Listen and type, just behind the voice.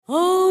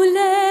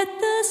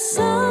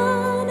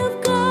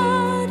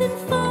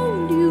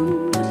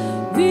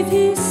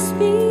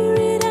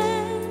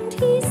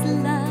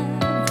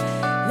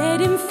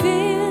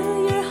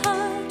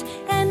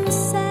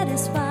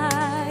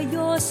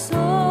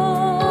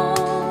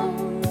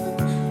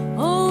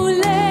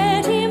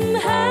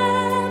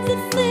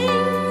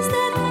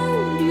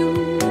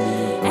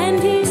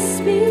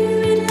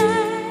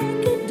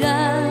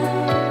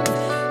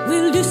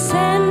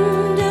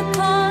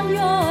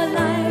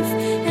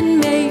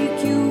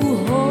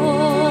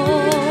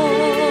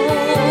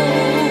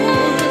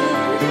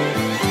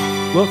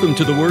Welcome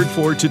to the Word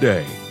for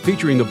Today,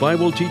 featuring the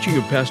Bible teaching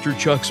of Pastor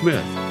Chuck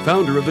Smith,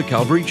 founder of the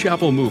Calvary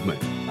Chapel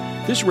Movement.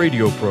 This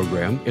radio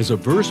program is a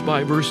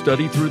verse-by-verse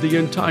study through the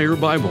entire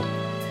Bible.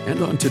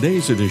 And on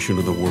today's edition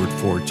of the Word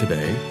for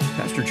Today,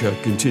 Pastor Chuck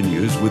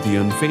continues with the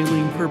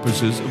Unfailing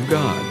Purposes of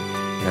God,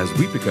 as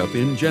we pick up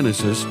in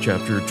Genesis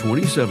chapter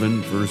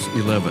 27, verse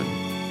 11.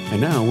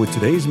 And now, with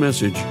today's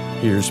message,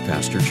 here's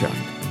Pastor Chuck.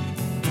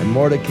 And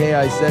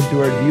Mordecai said to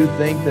her, "Do you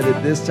think that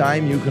at this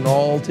time you can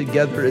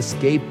altogether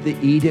escape the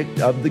edict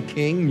of the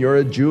king? You're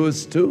a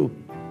Jewess too."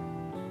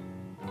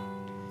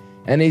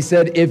 And he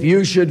said, "If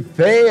you should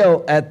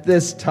fail at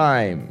this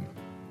time,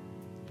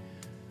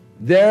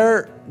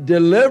 their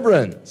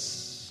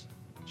deliverance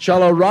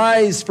shall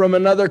arise from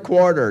another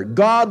quarter."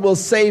 God will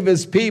save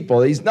his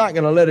people. He's not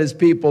going to let his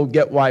people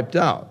get wiped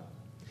out.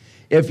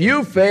 If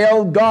you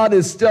fail, God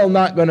is still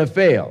not going to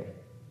fail.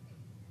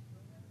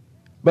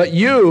 But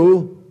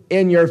you,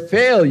 in your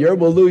failure,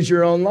 will lose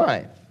your own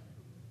life.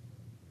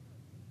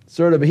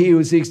 Sort of, he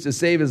who seeks to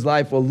save his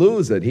life will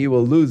lose it. He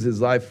will lose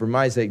his life for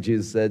my sake,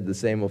 Jesus said, the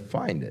same will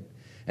find it.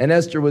 And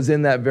Esther was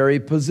in that very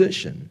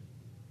position.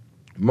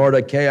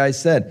 Mordecai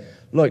said,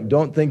 "Look,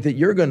 don't think that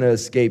you're going to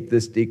escape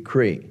this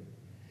decree.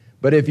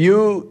 But if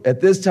you at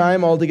this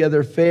time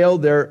altogether fail,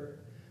 their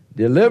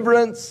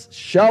deliverance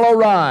shall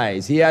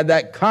arise." He had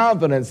that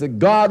confidence that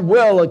God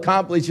will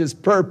accomplish his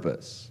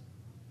purpose.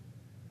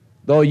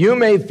 Though you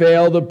may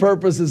fail, the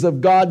purposes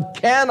of God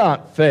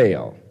cannot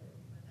fail.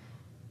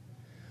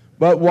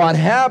 But what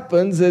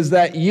happens is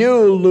that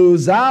you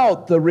lose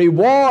out the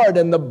reward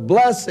and the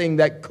blessing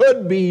that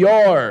could be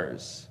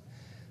yours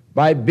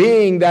by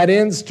being that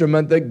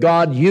instrument that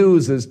God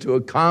uses to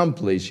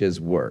accomplish his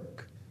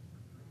work.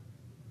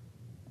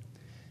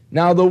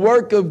 Now, the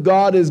work of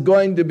God is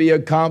going to be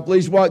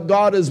accomplished. What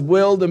God has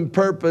willed and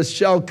purposed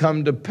shall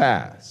come to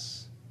pass.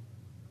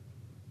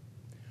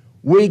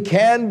 We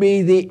can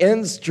be the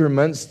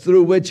instruments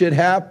through which it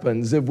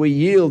happens. If we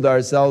yield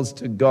ourselves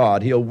to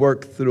God, he'll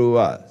work through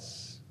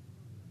us.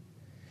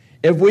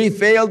 If we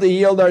fail to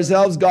yield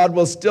ourselves, God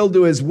will still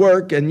do his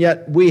work, and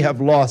yet we have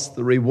lost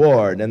the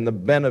reward and the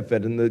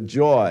benefit and the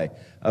joy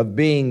of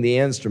being the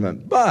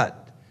instrument.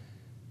 But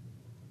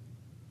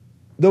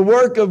the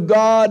work of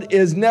God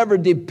is never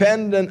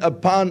dependent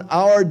upon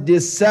our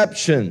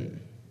deception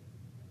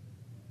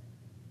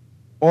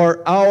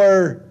or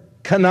our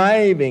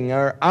conniving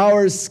or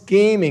our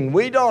scheming.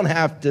 We don't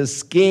have to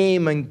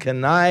scheme and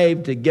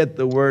connive to get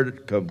the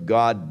work of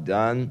God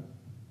done.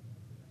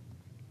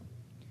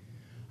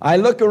 I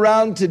look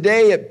around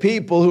today at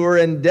people who are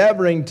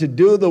endeavoring to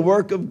do the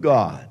work of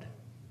God.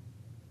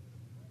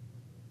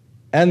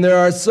 And there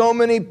are so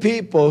many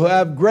people who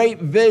have great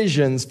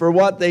visions for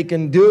what they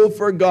can do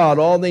for God.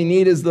 All they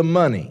need is the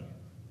money.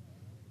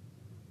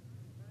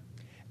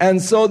 And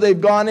so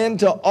they've gone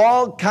into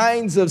all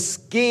kinds of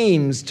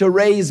schemes to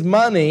raise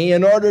money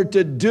in order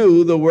to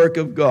do the work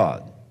of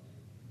God.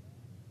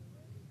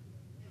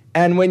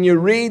 And when you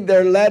read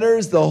their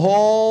letters, the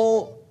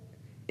whole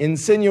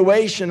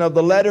insinuation of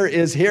the letter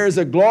is, here's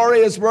a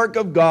glorious work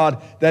of God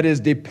that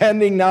is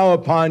depending now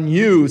upon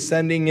you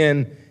sending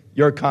in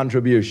your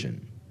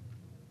contribution.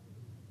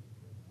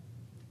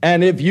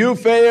 And if you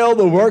fail,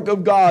 the work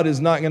of God is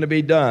not going to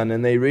be done.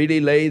 And they really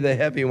lay the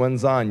heavy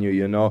ones on you,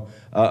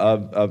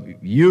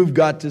 you've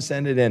got to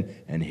send it in.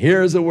 And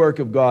here's a work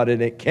of God,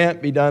 and it can't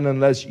be done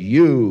unless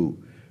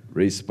you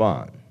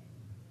respond.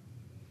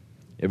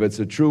 If it's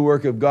a true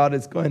work of God,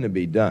 it's going to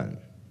be done.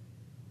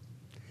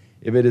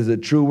 If it is a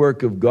true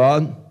work of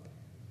God,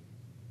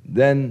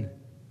 then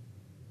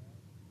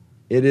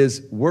it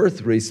is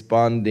worth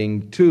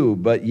responding to,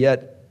 but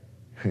yet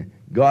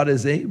God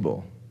is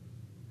able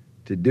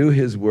to do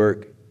his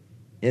work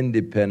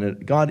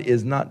independent. God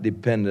is not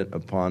dependent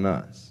upon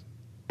us,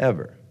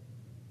 ever.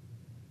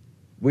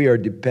 We are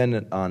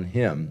dependent on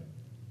him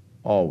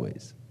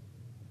always.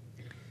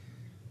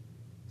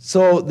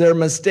 So their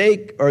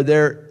mistake or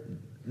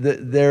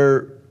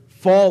their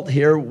fault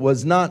here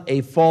was not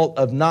a fault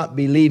of not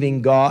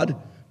believing God,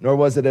 nor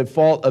was it a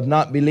fault of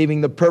not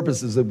believing the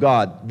purposes of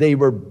God. They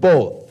were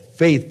both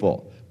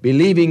faithful,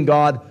 believing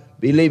God,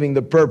 believing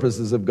the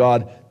purposes of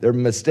God. Their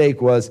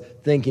mistake was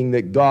thinking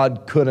that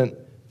God couldn't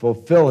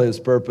fulfill his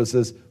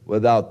purposes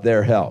without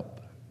their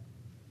help.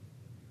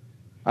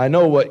 I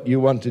know what you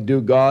want to do,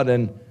 God,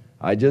 and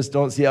I just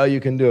don't see how you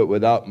can do it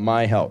without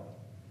my help.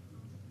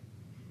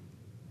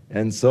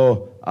 And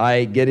so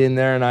I get in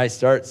there and I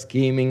start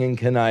scheming and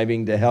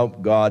conniving to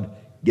help God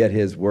get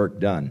his work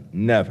done.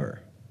 Never.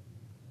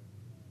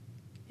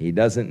 He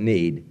doesn't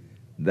need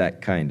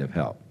that kind of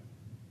help.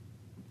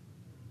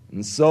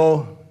 And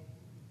so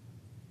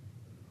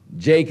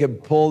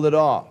Jacob pulled it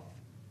off.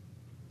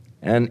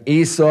 And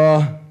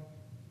Esau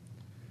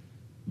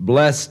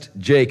blessed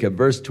Jacob.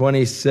 Verse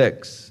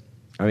 26.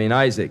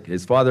 Isaac.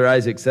 His father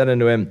Isaac said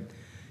unto him,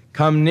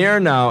 "Come near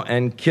now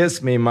and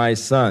kiss me, my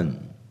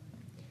son."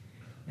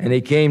 And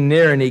he came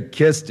near and he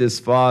kissed his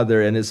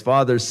father, and his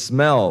father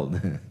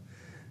smelled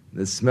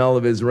the smell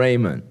of his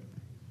raiment.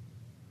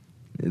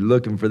 He's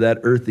looking for that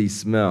earthy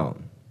smell.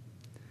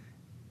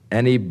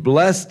 And he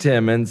blessed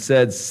him and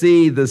said,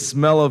 see, the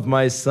smell of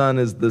my son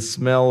is the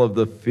smell of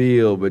the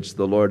field which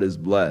the Lord has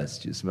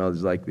blessed. You smell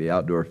just like the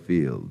outdoor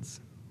fields.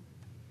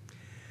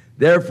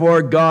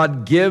 Therefore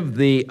God give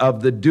thee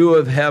of the dew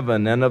of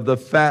heaven and of the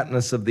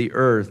fatness of the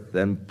earth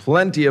and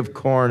plenty of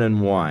corn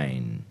and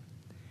wine.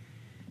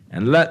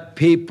 And let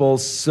people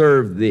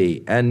serve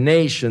thee and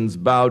nations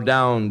bow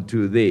down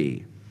to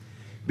thee.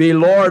 Be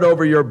Lord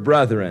over your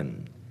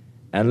brethren,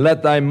 and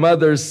let thy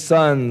mother's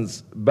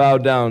sons bow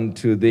down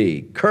to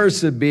thee.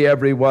 Cursed be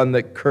every one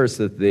that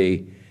curseth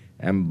thee,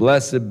 and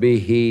blessed be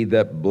he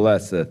that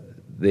blesseth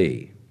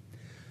thee.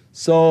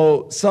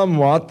 So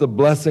somewhat the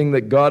blessing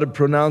that God had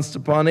pronounced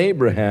upon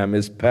Abraham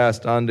is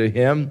passed on to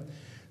him.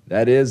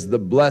 That is, the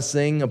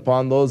blessing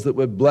upon those that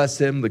would bless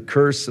him, the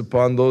curse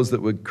upon those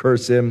that would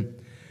curse him,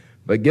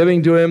 but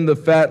giving to him the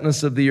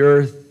fatness of the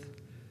earth,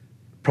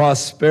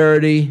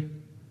 prosperity,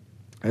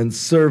 and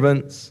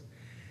servants.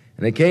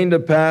 And it came to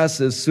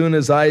pass, as soon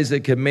as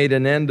Isaac had made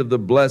an end of the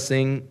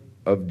blessing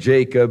of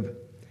Jacob,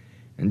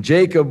 and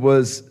Jacob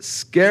was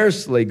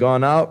scarcely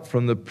gone out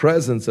from the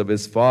presence of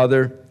his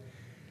father,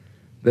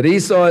 that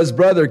Esau his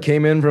brother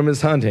came in from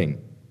his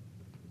hunting.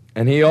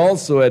 And he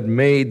also had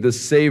made the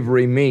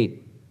savory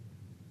meat.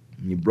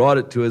 And he brought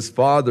it to his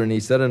father, and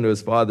he said unto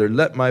his father,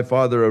 let my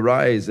father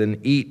arise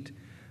and eat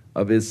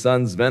of his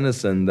son's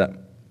venison, that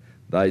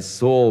thy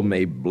soul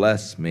may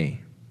bless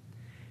me.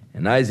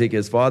 And Isaac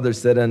his father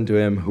said unto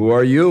him, who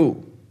are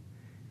you?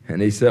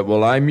 And he said,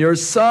 well, I'm your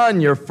son,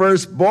 your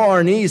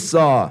firstborn,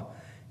 Esau.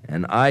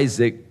 And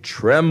Isaac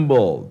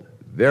trembled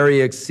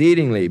very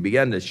exceedingly,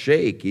 began to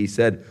shake. He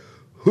said,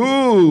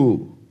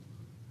 who?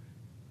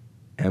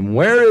 And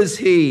where is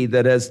he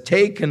that has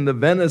taken the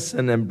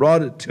venison and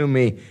brought it to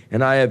me?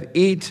 And I have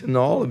eaten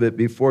all of it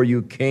before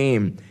you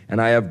came, and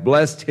I have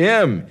blessed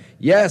him.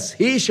 Yes,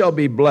 he shall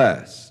be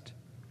blessed.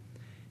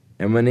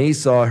 And when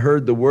Esau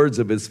heard the words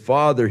of his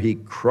father, he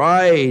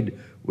cried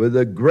with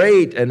a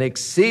great and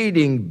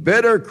exceeding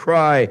bitter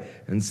cry,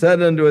 and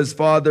said unto his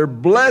father,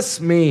 bless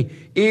me,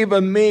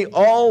 even me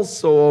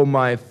also, O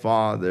my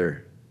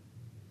father.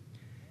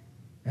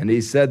 And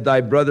he said,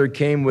 thy brother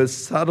came with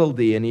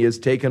subtlety, and he has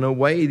taken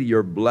away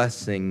your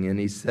blessing. And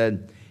he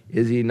said,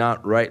 is he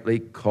not rightly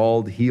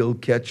called heel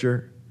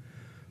catcher?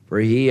 For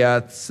he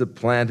hath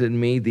supplanted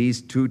me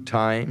these 2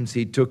 times.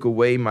 He took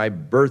away my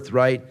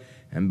birthright,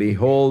 and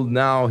behold,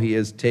 now he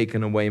has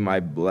taken away my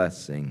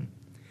blessing.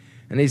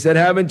 And he said,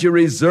 haven't you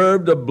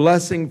reserved a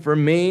blessing for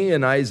me?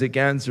 And Isaac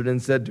answered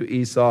and said to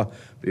Esau,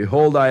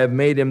 behold, I have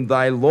made him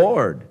thy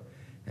lord.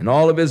 And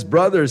all of his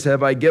brothers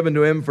have I given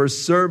to him for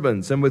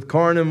servants, and with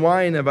corn and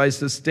wine have I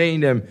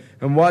sustained him.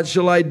 And what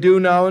shall I do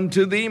now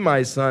unto thee,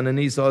 my son? And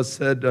Esau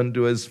said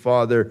unto his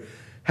father,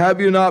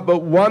 have you not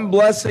but one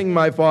blessing,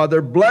 my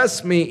father?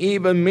 Bless me,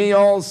 even me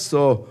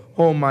also,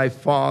 O my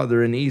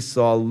father. And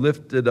Esau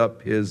lifted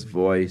up his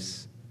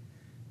voice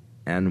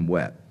and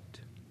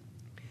wept.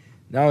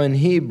 Now in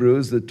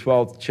Hebrews, the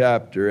 12th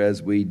chapter,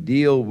 as we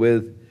deal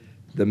with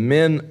the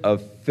men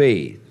of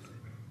faith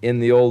in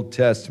the Old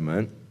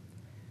Testament,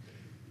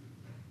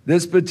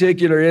 this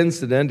particular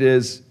incident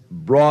is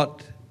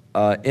brought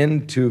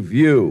into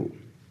view.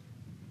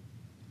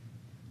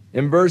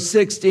 In verse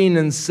 16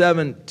 and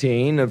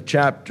 17 of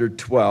chapter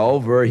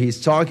 12, where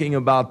he's talking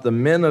about the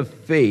men of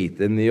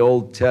faith in the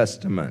Old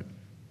Testament.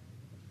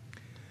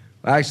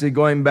 Actually,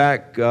 going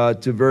back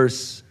to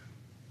verse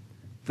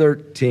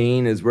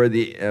 13 is where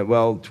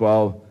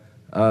 12,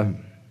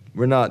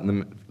 we're not in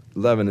the,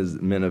 11 is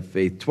men of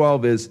faith.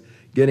 12 is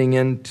getting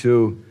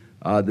into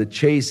the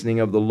chastening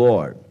of the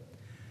Lord.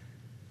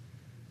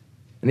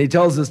 And he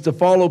tells us to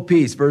follow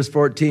peace, verse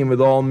 14,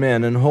 with all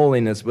men, and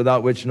holiness,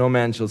 without which no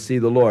man shall see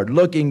the Lord,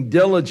 looking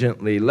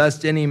diligently,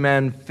 lest any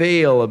man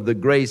fail of the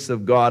grace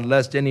of God,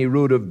 lest any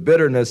root of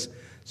bitterness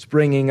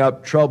springing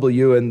up trouble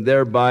you, and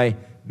thereby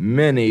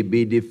many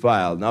be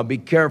defiled. Now be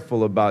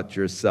careful about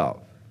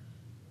yourself.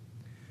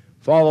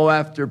 Follow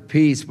after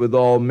peace with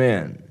all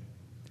men.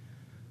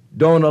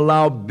 Don't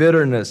allow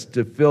bitterness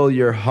to fill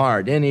your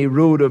heart. Any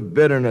root of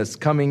bitterness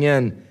coming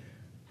in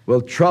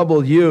will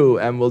trouble you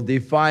and will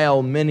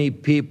defile many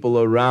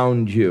people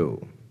around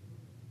you.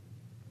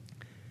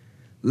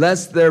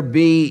 Lest there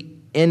be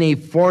any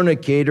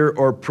fornicator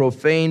or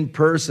profane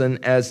person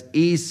as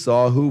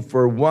Esau, who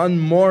for one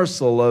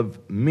morsel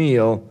of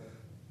meal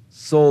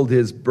sold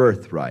his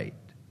birthright.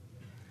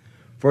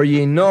 For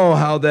ye know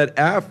how that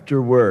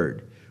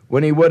afterward,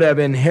 when he would have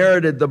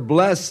inherited the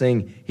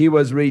blessing, he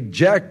was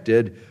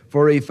rejected,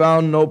 for he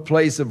found no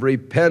place of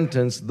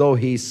repentance, though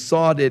he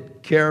sought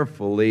it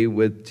carefully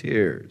with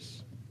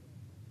tears.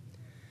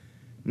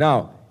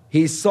 Now,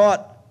 he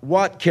sought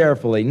what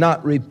carefully?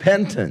 Not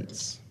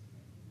repentance.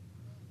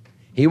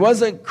 He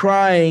wasn't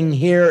crying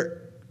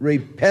here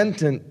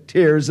repentant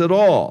tears at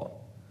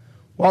all.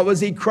 What was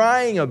he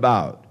crying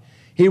about?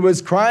 He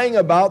was crying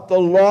about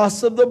the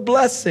loss of the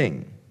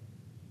blessing.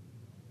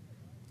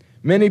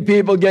 Many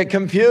people get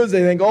confused.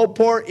 They think, oh,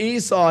 poor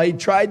Esau, he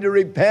tried to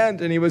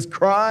repent and he was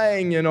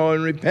crying, in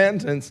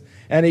repentance,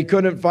 and he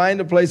couldn't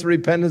find a place of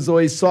repentance, so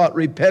he sought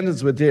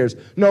repentance with tears.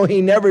 No,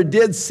 he never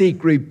did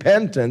seek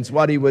repentance.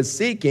 What he was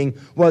seeking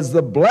was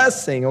the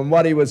blessing, and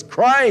what he was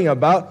crying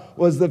about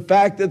was the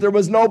fact that there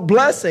was no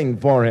blessing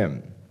for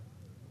him.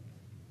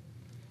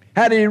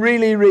 Had he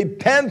really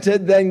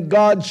repented, then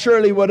God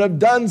surely would have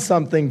done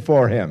something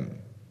for him.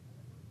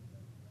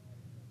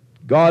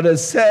 God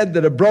has said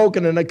that a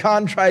broken and a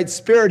contrite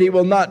spirit he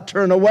will not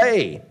turn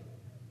away.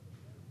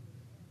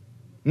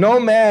 No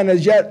man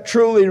has yet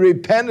truly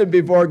repented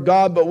before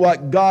God, but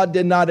what God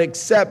did not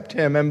accept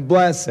him and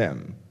bless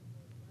him.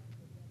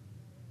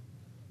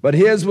 But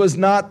his was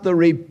not the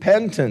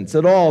repentance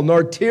at all,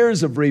 nor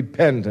tears of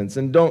repentance.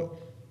 And don't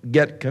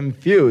get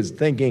confused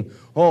thinking,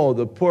 oh,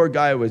 the poor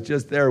guy was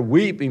just there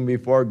weeping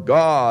before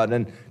God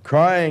and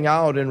crying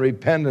out in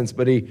repentance,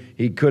 but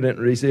he couldn't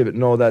receive it.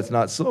 No, that's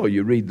not so.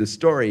 You read the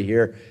story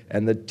here,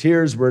 and the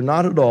tears were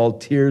not at all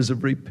tears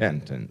of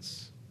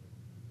repentance.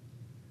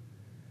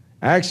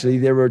 Actually,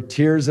 they were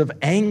tears of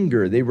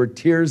anger. They were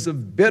tears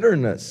of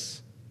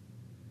bitterness.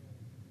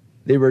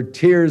 They were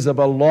tears of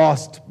a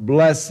lost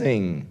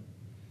blessing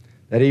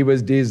that he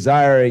was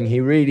desiring. He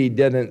really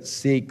didn't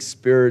seek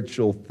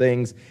spiritual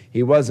things.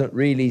 He wasn't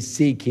really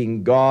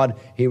seeking God.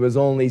 He was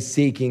only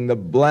seeking the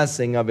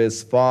blessing of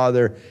his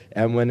father.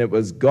 And when it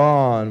was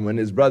gone, when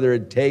his brother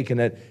had taken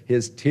it,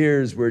 his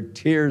tears were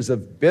tears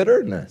of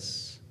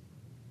bitterness,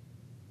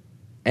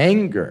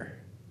 anger,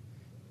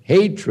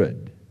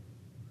 hatred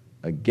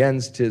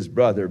against his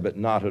brother, but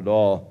not at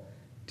all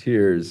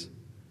tears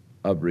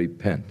of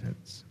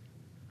repentance.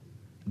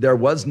 There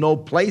was no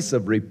place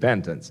of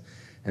repentance.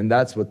 And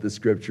that's what the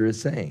Scripture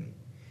is saying.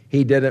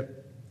 He didn't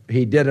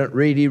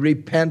really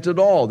repent at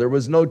all. There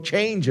was no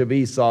change of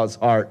Esau's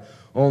heart,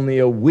 only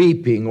a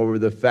weeping over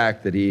the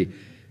fact that he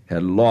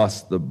had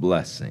lost the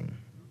blessing.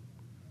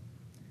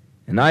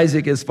 And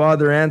Isaac his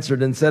father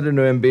answered and said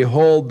unto him,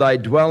 Behold, thy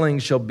dwelling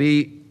shall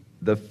be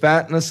the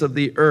fatness of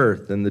the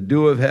earth and the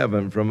dew of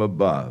heaven from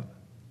above.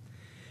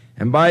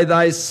 And by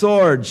thy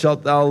sword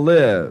shalt thou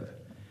live,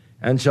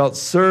 and shalt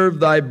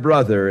serve thy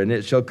brother. And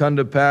it shall come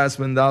to pass,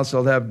 when thou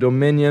shalt have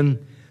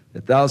dominion,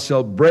 that thou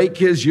shalt break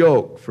his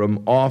yoke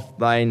from off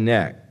thy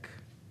neck.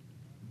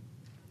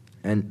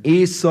 And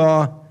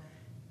Esau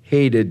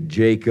hated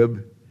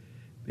Jacob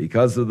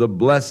because of the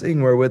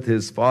blessing wherewith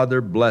his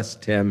father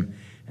blessed him.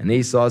 And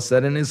Esau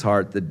said in his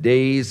heart, The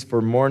days for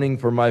mourning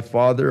for my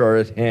father are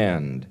at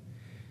hand,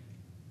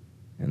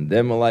 and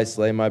then will I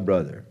slay my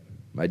brother.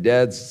 My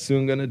dad's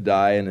soon going to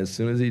die, and as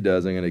soon as he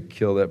does, I'm going to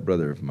kill that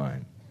brother of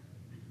mine.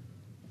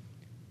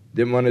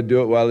 Didn't want to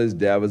do it while his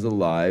dad was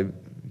alive,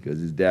 because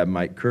his dad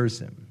might curse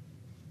him.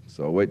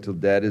 So I'll wait till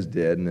dad is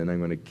dead, and then I'm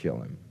going to kill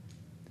him.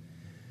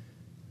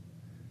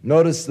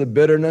 Notice the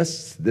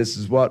bitterness. This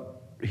is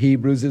what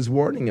Hebrews is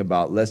warning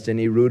about, lest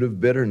any root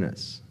of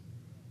bitterness.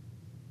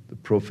 The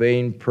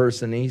profane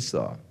person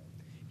Esau,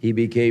 he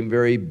became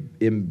very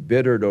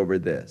embittered over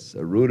this,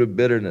 a root of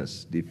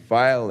bitterness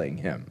defiling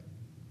him.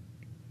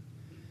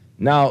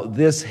 Now,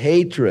 this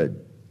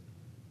hatred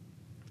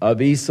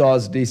of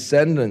Esau's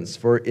descendants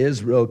for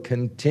Israel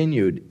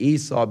continued.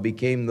 Esau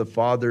became the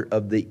father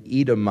of the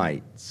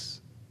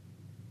Edomites.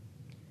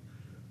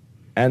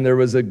 And there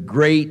was a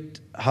great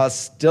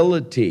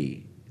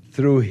hostility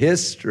through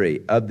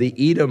history of the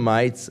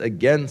Edomites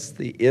against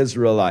the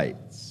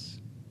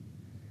Israelites.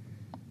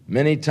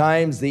 Many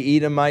times the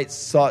Edomites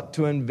sought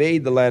to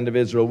invade the land of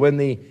Israel. When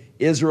the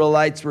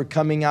Israelites were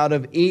coming out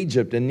of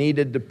Egypt and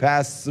needed to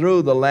pass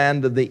through the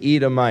land of the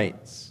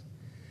Edomites,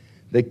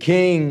 the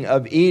king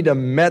of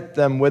Edom met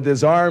them with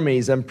his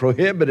armies and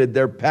prohibited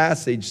their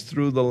passage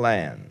through the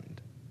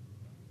land.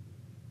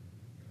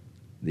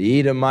 The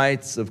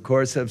Edomites, of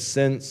course, have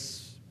since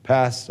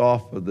passed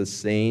off of the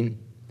scene.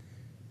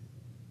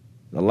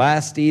 The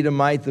last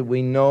Edomite that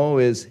we know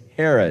is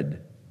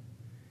Herod,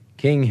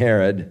 King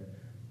Herod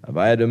of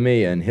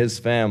Idumea and his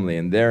family,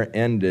 and there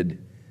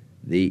ended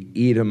the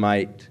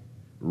Edomite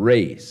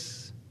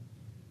race.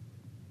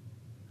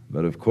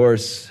 But of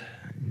course,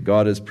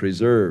 God has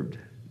preserved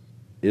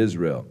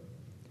Israel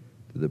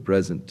to the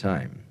present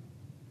time.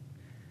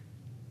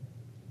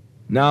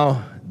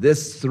 Now,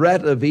 this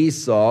threat of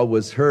Esau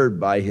was heard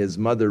by his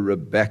mother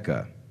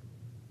Rebekah.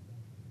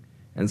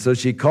 And so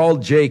she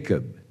called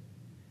Jacob,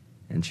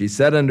 and she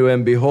said unto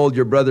him, Behold,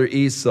 your brother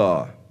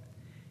Esau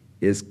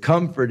is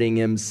comforting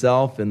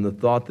himself in the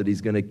thought that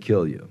he's going to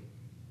kill you.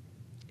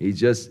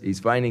 He's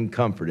finding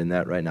comfort in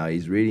that right now.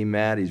 He's really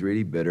mad, he's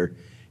really bitter,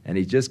 and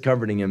he's just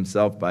comforting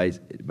himself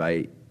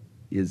by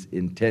his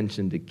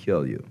intention to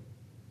kill you.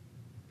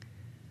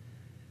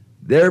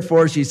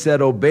 Therefore she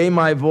said, Obey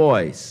my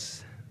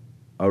voice.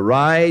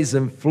 Arise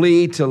and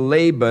flee to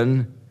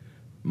Laban,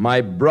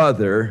 my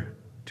brother,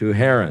 to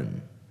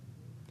Haran.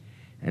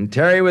 And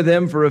tarry with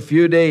him for a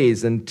few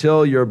days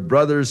until your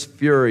brother's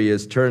fury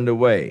is turned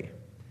away,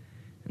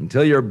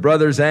 until your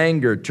brother's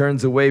anger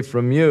turns away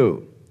from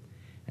you,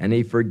 and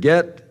he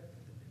forget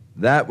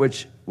that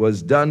which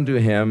was done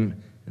to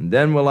him, and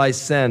then will I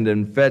send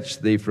and fetch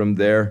thee from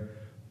there,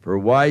 for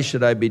why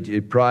should I be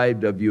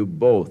deprived of you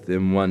both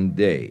in one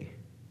day?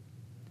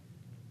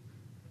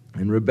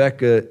 And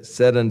Rebekah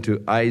said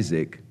unto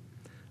Isaac,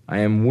 I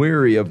am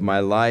weary of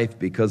my life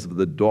because of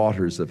the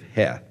daughters of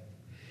Heth.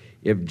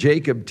 If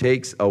Jacob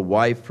takes a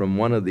wife from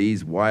one of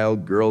these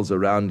wild girls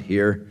around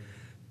here,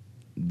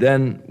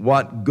 then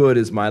what good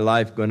is my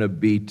life going to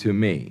be to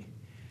me?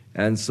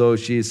 And so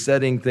she's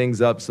setting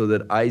things up so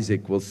that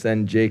Isaac will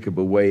send Jacob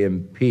away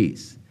in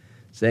peace,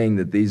 saying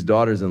that these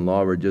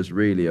daughters-in-law were just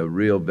really a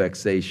real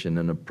vexation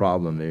and a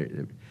problem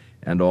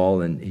and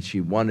all. And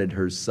she wanted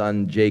her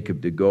son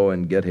Jacob to go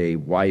and get a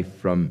wife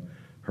from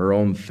her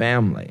own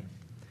family.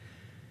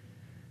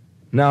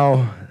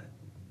 Now,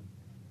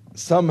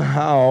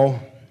 somehow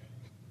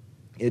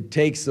it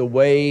takes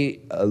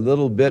away a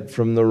little bit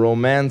from the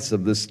romance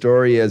of the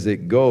story as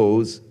it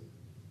goes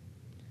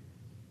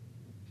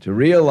to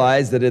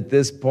realize that at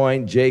this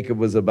point Jacob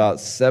was about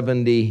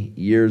 70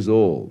 years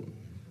old,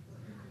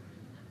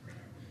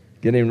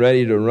 getting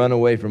ready to run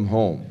away from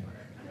home.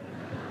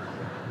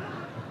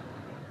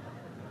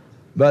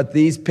 But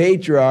these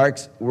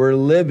patriarchs were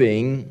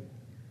living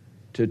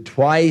to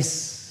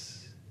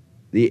twice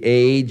the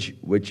age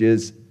which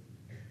is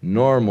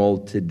normal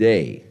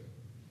today.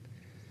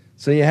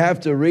 So you have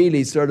to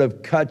really sort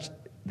of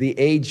cut the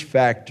age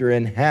factor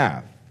in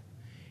half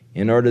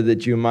in order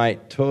that you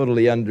might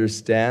totally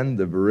understand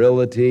the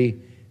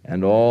virility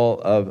and all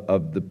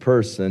of the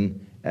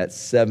person at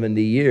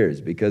 70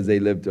 years, because they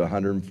lived to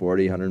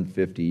 140,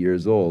 150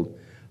 years old.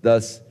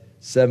 Thus,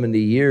 70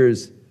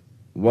 years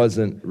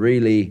wasn't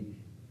really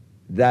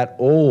that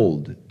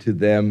old to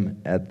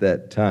them at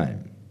that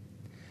time.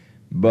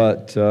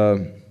 But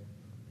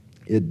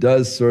it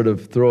does sort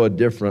of throw a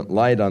different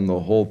light on the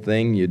whole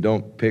thing. You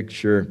don't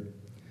picture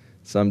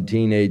some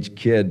teenage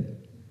kid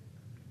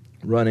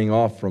running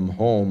off from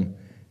home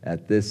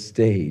at this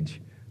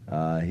stage.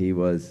 He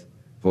was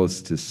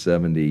close to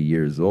 70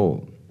 years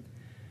old.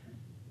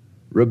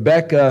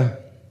 Rebekah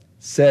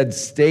said,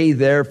 stay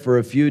there for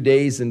a few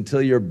days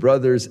until your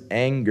brother's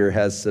anger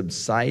has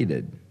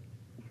subsided.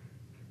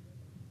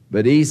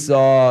 But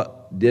Esau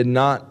did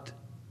not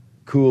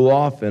cool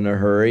off in a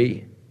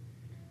hurry,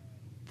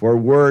 for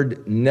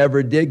word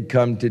never did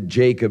come to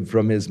Jacob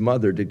from his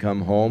mother to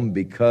come home,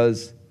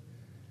 because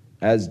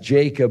as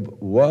Jacob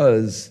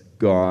was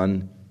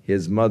gone,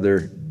 his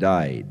mother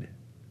died.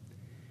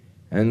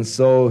 And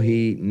so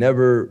he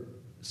never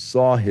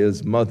saw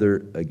his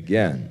mother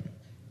again,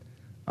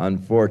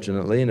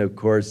 unfortunately. And of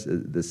course,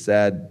 the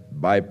sad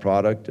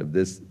byproduct of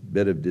this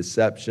bit of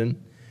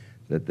deception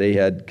that they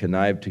had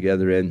connived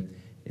together in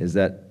is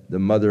that the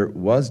mother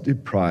was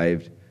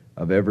deprived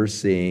of ever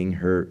seeing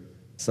her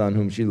son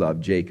whom she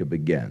loved, Jacob,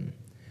 again.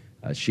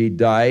 She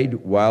died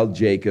while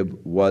Jacob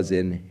was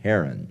in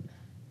Haran.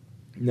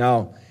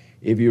 Now,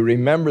 if you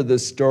remember the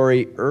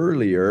story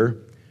earlier,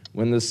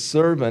 when the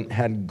servant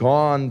had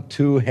gone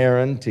to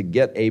Haran to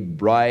get a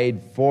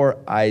bride for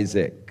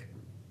Isaac,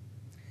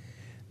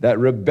 that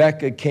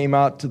Rebekah came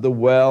out to the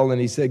well and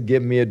he said,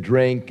 give me a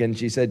drink. And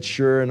she said,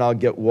 sure, and I'll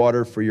get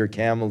water for your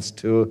camels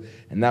too.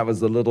 And that was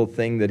the little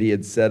thing that he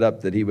had set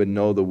up, that he would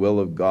know the will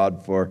of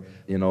God for,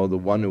 the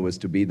one who was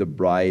to be the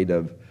bride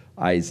of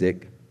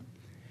Isaac.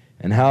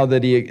 And how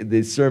that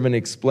the servant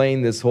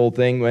explained this whole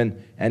thing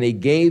and he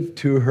gave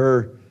to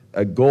her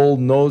a gold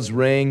nose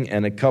ring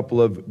and a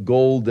couple of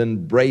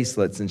golden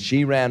bracelets. And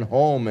she ran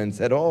home and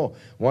said, oh,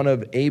 one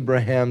of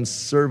Abraham's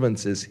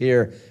servants is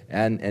here,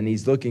 and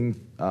he's looking,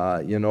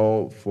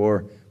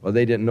 for, well,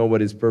 they didn't know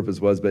what his purpose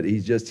was, but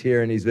he's just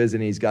here and he's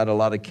visiting. He's got a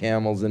lot of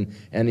camels,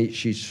 and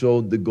she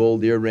showed the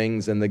gold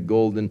earrings and the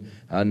golden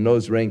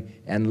nose ring.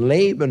 And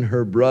Laban,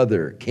 her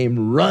brother,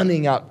 came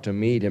running up to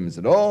meet him and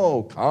said,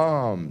 oh,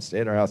 come,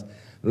 stay at our house.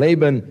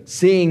 Laban,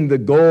 seeing the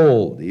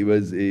gold, he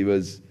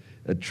was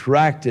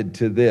attracted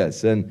to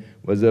this and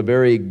was a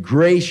very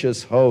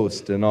gracious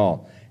host and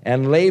all.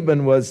 And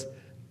Laban was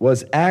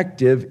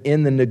active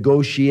in the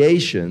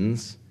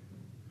negotiations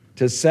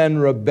to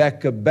send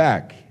Rebekah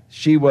back.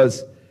 She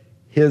was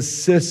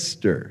his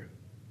sister.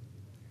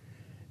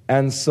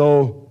 And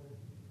so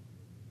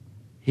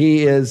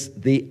he is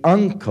the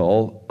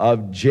uncle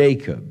of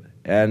Jacob.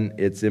 And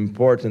it's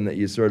important that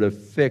you sort of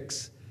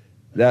fix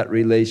that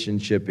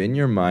relationship in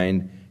your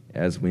mind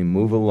as we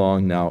move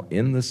along now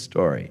in the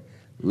story.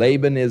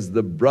 Laban is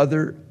the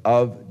brother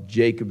of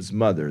Jacob's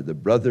mother, the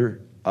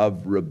brother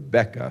of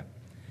Rebekah,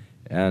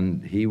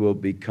 and he will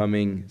be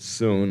coming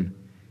soon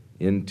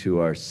into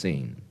our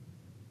scene.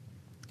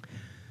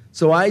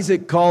 So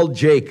Isaac called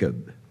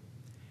Jacob,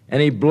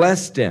 and he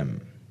blessed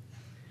him,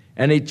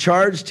 and he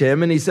charged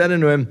him, and he said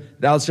unto him,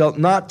 thou shalt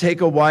not take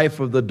a wife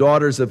of the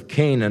daughters of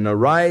Canaan.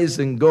 Arise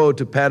and go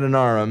to Paddan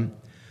Aram,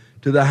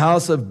 to the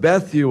house of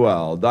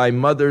Bethuel, thy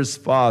mother's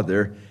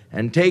father,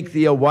 and take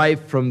thee a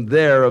wife from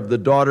there of the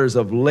daughters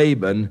of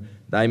Laban,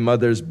 thy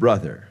mother's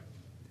brother.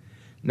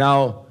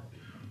 Now,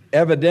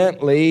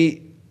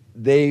 evidently,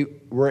 they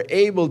were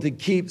able to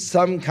keep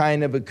some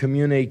kind of a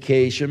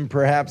communication,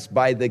 perhaps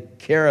by the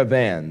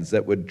caravans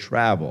that would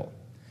travel.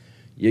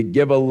 You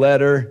give a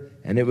letter,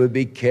 and it would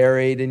be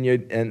carried,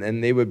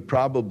 and they would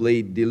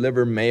probably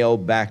deliver mail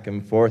back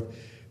and forth,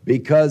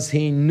 because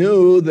he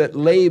knew that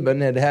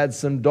Laban had had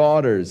some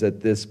daughters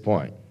at this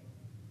point.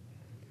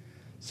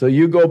 So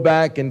you go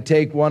back and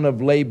take one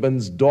of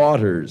Laban's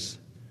daughters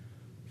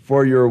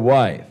for your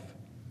wife.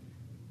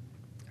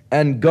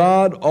 And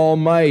God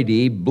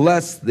Almighty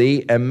bless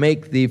thee and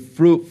make thee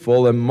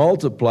fruitful and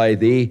multiply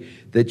thee,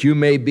 that you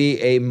may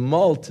be a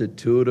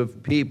multitude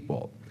of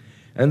people.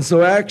 And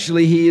so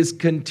actually he is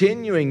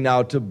continuing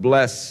now to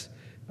bless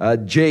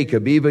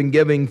Jacob, even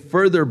giving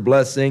further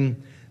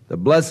blessing, the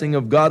blessing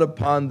of God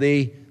upon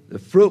thee, the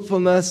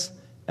fruitfulness,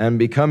 and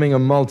becoming a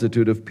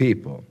multitude of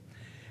people.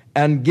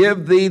 And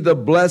give thee the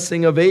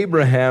blessing of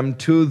Abraham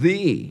to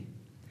thee,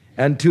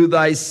 and to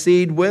thy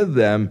seed with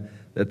them,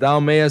 that thou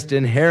mayest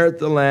inherit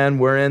the land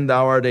wherein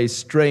thou art a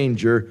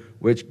stranger,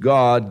 which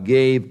God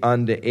gave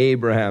unto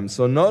Abraham.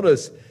 So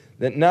notice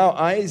that now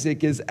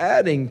Isaac is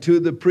adding to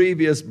the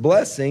previous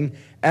blessing,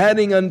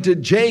 adding unto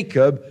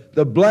Jacob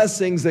the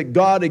blessings that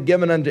God had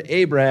given unto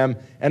Abraham,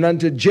 and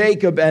unto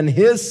Jacob and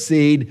his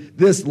seed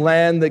this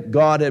land that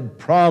God had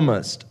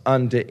promised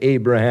unto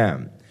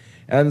Abraham.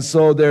 And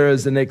so there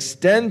is an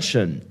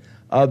extension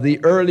of the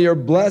earlier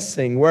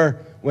blessing, where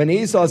when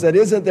Esau said,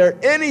 "Isn't there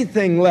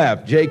anything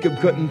left?" Jacob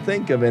couldn't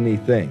think of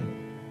anything.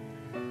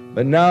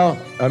 But now,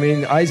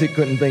 Isaac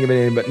couldn't think of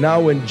anything, but now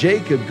when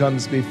Jacob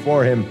comes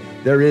before him,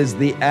 there is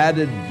the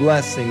added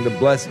blessing, the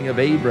blessing of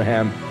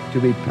Abraham, to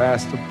be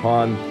passed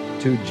upon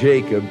to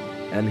Jacob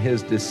and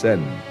his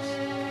descendants.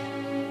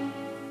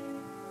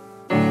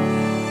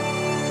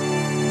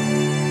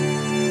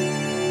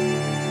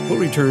 We'll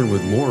return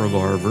with more of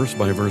our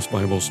verse-by-verse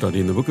Bible study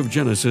in the book of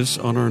Genesis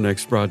on our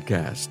next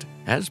broadcast,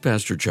 as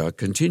Pastor Chuck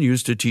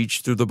continues to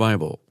teach through the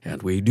Bible,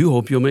 and we do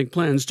hope you'll make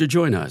plans to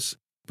join us.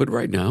 But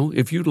right now,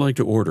 if you'd like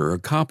to order a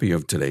copy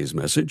of today's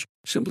message,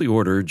 simply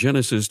order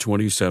Genesis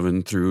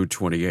 27 through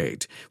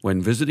 28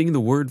 when visiting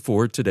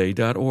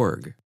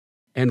thewordfortoday.org.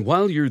 And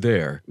while you're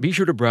there, be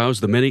sure to browse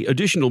the many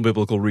additional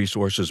biblical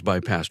resources by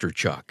Pastor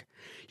Chuck.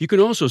 You can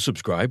also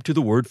subscribe to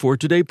the Word for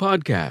Today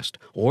podcast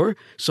or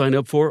sign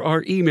up for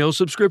our email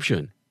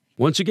subscription.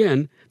 Once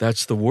again,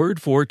 that's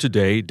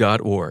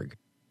thewordfortoday.org.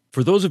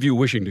 For those of you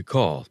wishing to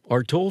call,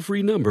 our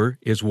toll-free number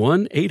is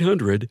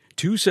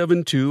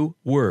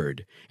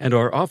 1-800-272-WORD, and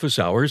our office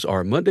hours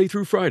are Monday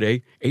through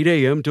Friday, 8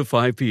 a.m. to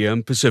 5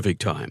 p.m. Pacific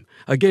Time.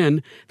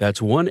 Again, that's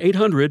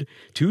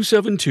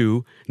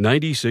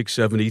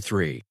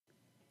 1-800-272-9673.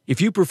 If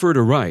you prefer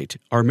to write,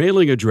 our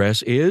mailing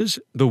address is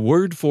The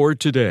Word for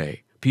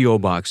Today, P.O.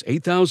 Box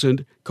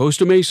 8000,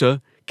 Costa Mesa,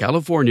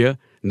 California,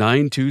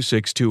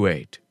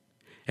 92628.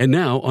 And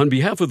now, on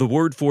behalf of The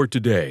Word for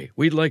Today,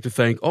 we'd like to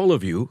thank all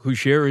of you who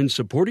share in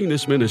supporting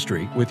this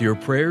ministry with your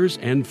prayers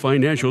and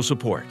financial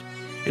support.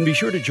 And be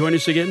sure to join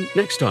us again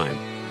next time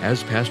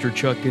as Pastor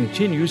Chuck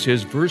continues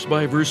his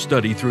verse-by-verse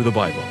study through the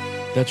Bible.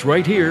 That's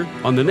right here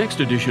on the next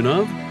edition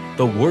of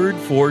The Word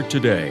for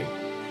Today.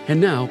 And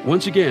now,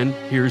 once again,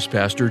 here's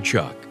Pastor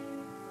Chuck.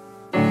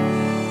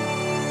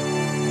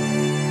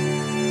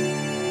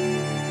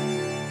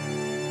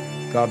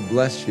 God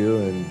bless you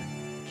and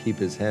keep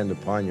his hand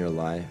upon your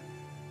life.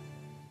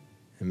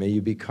 And may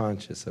you be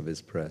conscious of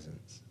his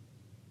presence.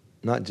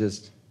 Not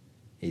just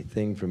a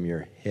thing from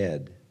your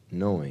head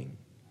knowing,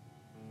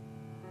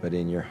 but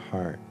in your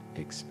heart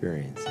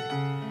experiencing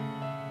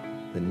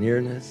the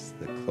nearness,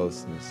 the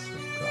closeness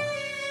of God.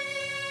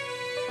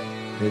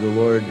 May the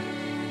Lord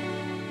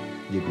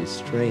give you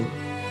strength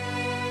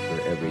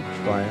for every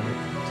trial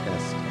and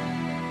test.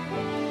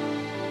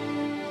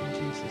 In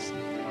Jesus' name.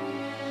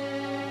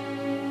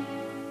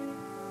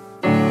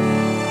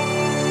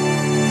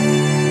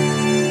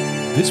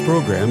 This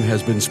program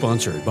has been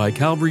sponsored by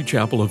Calvary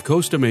Chapel of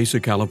Costa Mesa,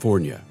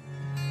 California.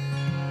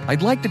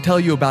 I'd like to tell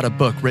you about a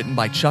book written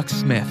by Chuck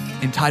Smith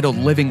entitled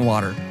Living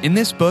Water. In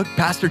this book,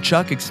 Pastor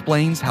Chuck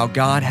explains how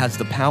God has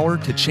the power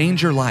to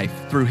change your life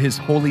through His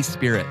Holy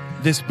Spirit.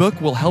 This book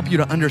will help you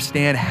to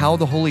understand how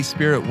the Holy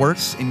Spirit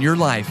works in your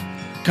life,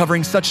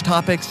 covering such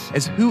topics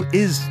as who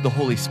is the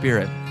Holy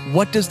Spirit?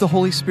 What does the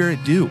Holy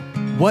Spirit do?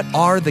 What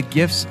are the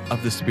gifts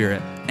of the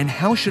Spirit? And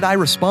how should I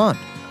respond?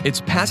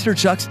 It's Pastor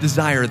Chuck's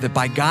desire that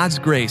by God's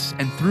grace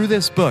and through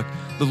this book,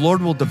 the Lord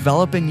will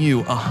develop in you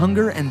a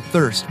hunger and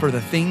thirst for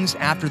the things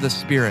after the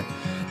Spirit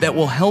that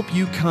will help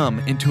you come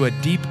into a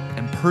deep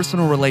and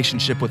personal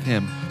relationship with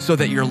Him so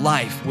that your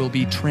life will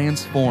be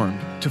transformed.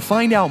 To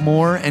find out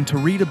more and to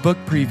read a book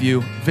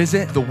preview,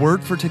 visit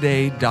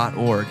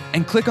thewordfortoday.org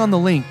and click on the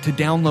link to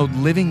download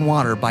Living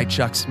Water by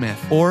Chuck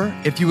Smith. Or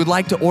if you would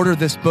like to order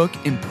this book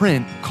in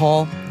print,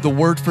 call The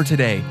Word for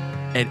Today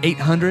at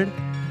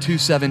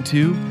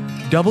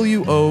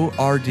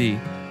 800-272-WORD.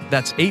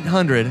 That's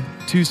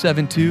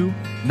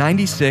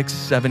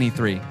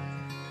 800-272-9673.